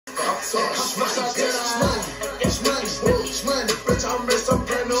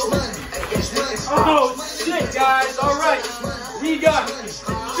Oh shit, guys! All right, we got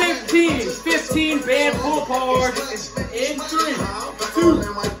 15 band pull parts in 3, 2, 1.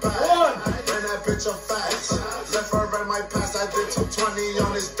 Left or right, my pass, I did 220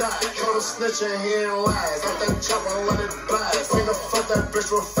 on his dot. Call him snitching, he ain't lies. Got that chopper, let it blast. Finger fuck that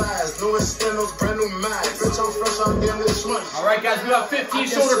bitch real fast. New extendos, brand new max. Bitch, I'm fresh out damn this money. All right, guys, we got 15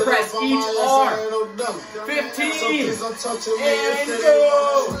 shoulder press each arm. 15 and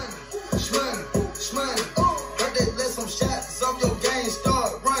go. Heard they let some shots off your game,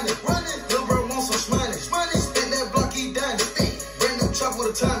 start running. Lil' bro want some shmoney. Spin that block, he done. Bring them chop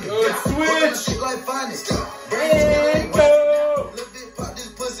with a tongue. Good switch. Like finest. And go. Pop this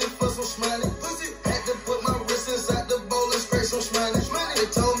pussy for some shmoney. Had to put my wrist inside the bowl and spray some shmoney. They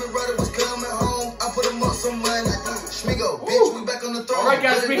told me brother was coming home. I put him up some money. Schmigo, bitch, we back on the throne. All right,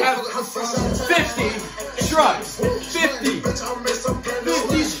 guys, we have 50 shrugs. 50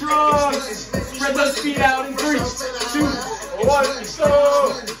 shrugs. Spread those feet out in 3, 2, 1,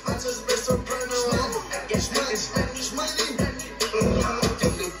 go.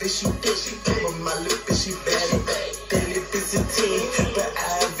 My little bitchy bad, that little bitch a 10, but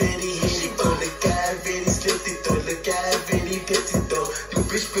I already hit it, though. The guy already slipped it, though. The guy already did it, though. The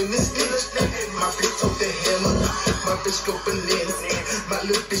bitch finna spit. My bitch took the hammer. My bitch go bananas. My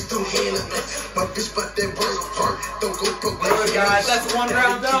little bitch don't handle. My bitch bout that work. Don't go broke. Good, guys, that's 1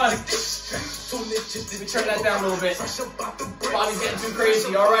 round done. Let me turn that down a little bit. Body's getting too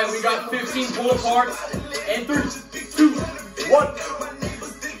crazy. All right, we got 15 pull parts. And 3, 2, 1.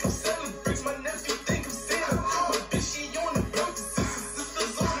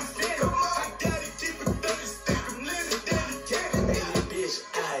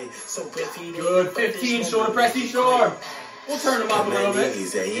 Good, 15 shoulder press each arm. We'll turn them up a little bit.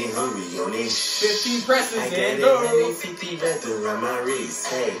 15 presses and go. Good switch.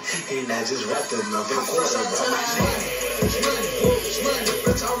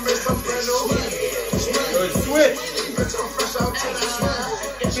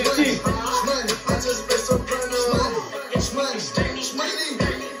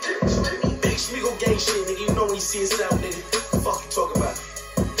 15. We gon' gang shit, nigga. You know when you see us out, nigga. Fuck you talking about?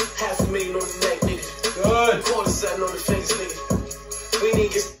 $500,000 on the neck, nigga. Good. $250,000 on the face, nigga. We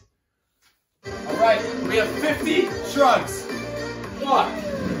need to get. All right, we have 50 shrugs. 1.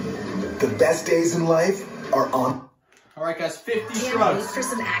 The best days in life are on. All right, guys, 50 Can't wait shrugs. for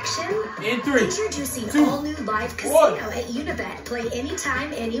some action? In 3, Introducing 2, all new live casino 1. at Unibet. Play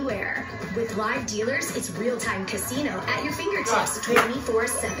anytime, anywhere. With live dealers, it's real-time casino at your fingertips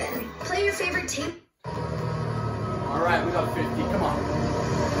 24/7. Play your favorite tape. All right, we got 50. Come on.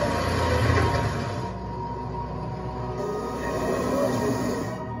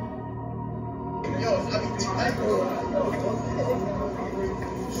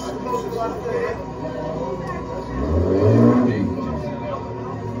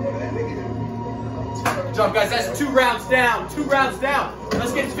 Good job, guys. That's 2 rounds down. 2 rounds down.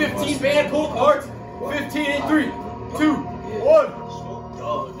 Let's get 15 band pull parts. 15 in 3, 2, 1.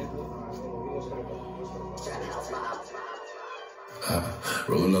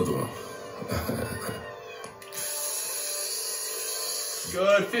 Roll another one.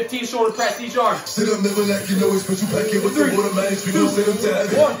 Good. 15 shoulder press each arm. Sit up, never like you know it's but you back in with the automatics. We gon' sit them down.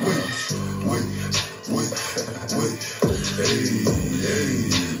 Wait. Hey.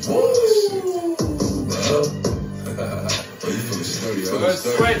 Woo. Good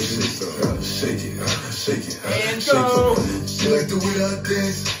switch. Shake it. And go. She like the way that I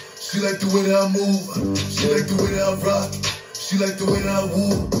dance. She like the way that I move. She like the way that I rock. She like the way that I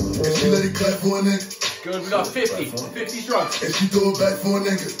woo. And she let it clap for a nigga. Good, we got 50 shrugs. And she throw it back for a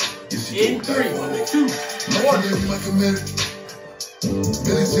nigga. In 3, 2, 1.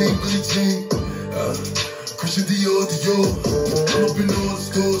 Billie Jean. Christian Dior. I'm up in all the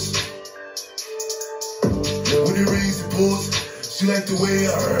stores. When it rains, it pours. She like the way I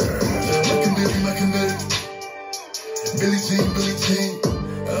my canary. Billie Jean.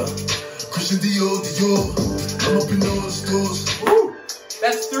 Christian Dior. I'm up in all the stores. Woo!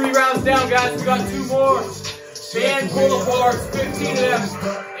 That's 3 rounds down, guys. We got 2 more. Band pull aparts, 15 of them.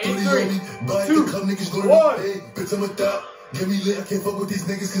 In 3, 2, 1. Bitch, I'm a thot. Get me lit, I can't fuck with these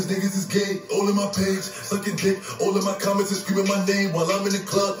niggas cause niggas is gay. All in my page, sucking dick. All in my comments and screaming my name while I'm in the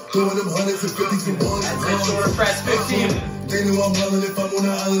club. Throwing them hundreds and 50s and ones. And shoulder press, 15. They know I'm wildin' if I'm on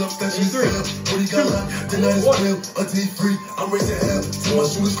the island, I'm stashing his fam. 40 got locked, the night is real. Until he free, I'm raising hell. Till my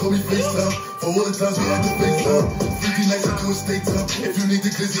shooters call me FaceTime. For all the times we had to FaceTime. Freaky nights I do a state time. If you need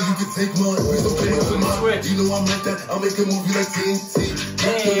the glizzy, you can take mine. Please don't play with mine. You know I'm like that, I'll make a movie like TNT.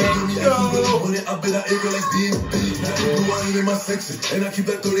 Give me on it, I bet I air it like DMD. I keep the wine in my section, and I keep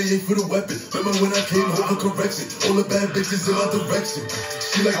that 38 for the weapon. Remember when I came home for correction? All the bad bitches in my direction.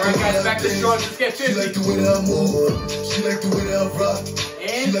 She like Alright guys, back to shrugs. Let's get 50. She like the way that I move. She like the way that I rock.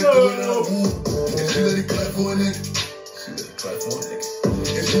 And she like the way that I move. And she let it clap for a nigga. She let it clap for a nigga.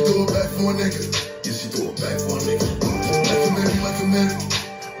 And she throw it back for a nigga. Yeah, she throw it back for a nigga. Like a minute.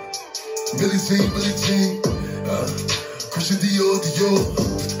 Billie Jean. Christian Dior.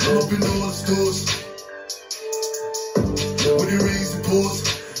 I'm up in all the stores. When it rains and pours,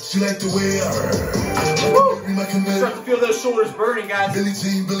 she like the way I like a minute. Start to feel those shoulders burning, guys. Billie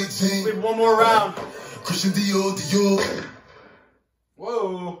Jean. We have one more round. Christian Dior.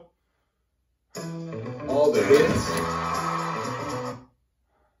 Whoa. All the hits.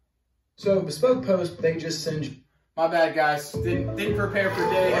 So Bespoke Post, they just send you. My bad, guys. Didn't prepare for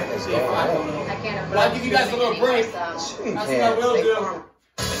day 5. I can't. But I'll give you guys a little break. That's what I will do.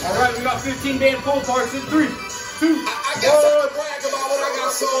 All right, we got 15 band pull parts in 3, 2. I got something to brag about when I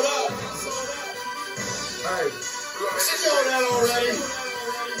got sold up. Hey, you know that already.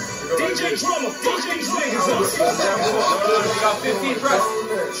 DJ Drummer, We got 15 press.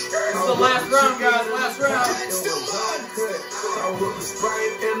 This is the last round, guys. Last round. I whip the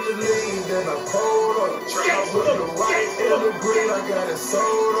Sprite and the lean, then I pulled up. I whip the white and the green, I got it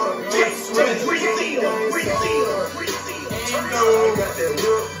sold up. I got that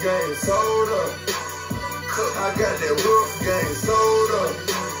whip game sold up. I got that whip game sold up.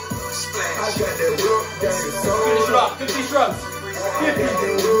 I got that whip game sold up. Finish it off. 50 shrugs. I got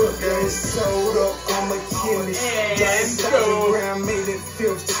that whip game sold up. I'm a chemist. And go. Made it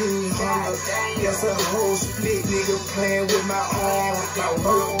 1500. That's a whole split nigga playing with my arm. My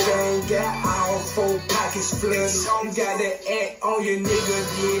whip game got all 4 pockets flooded. You got that act on your nigga,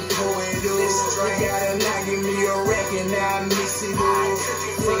 yeah, pour it up. You gotta not give me a rack and now I mix it up.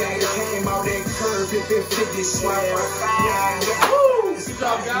 Think I came out that curve, if it 50 swap. Good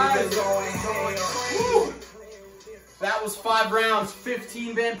job, guys. Woo. That was 5 rounds,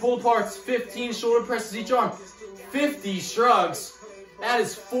 15 band pull parts, 15 shoulder presses each arm, 50 shrugs. That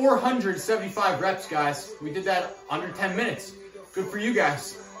is 475 reps, guys. We did that under 10 minutes. Good for you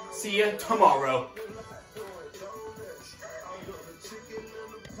guys. See ya tomorrow.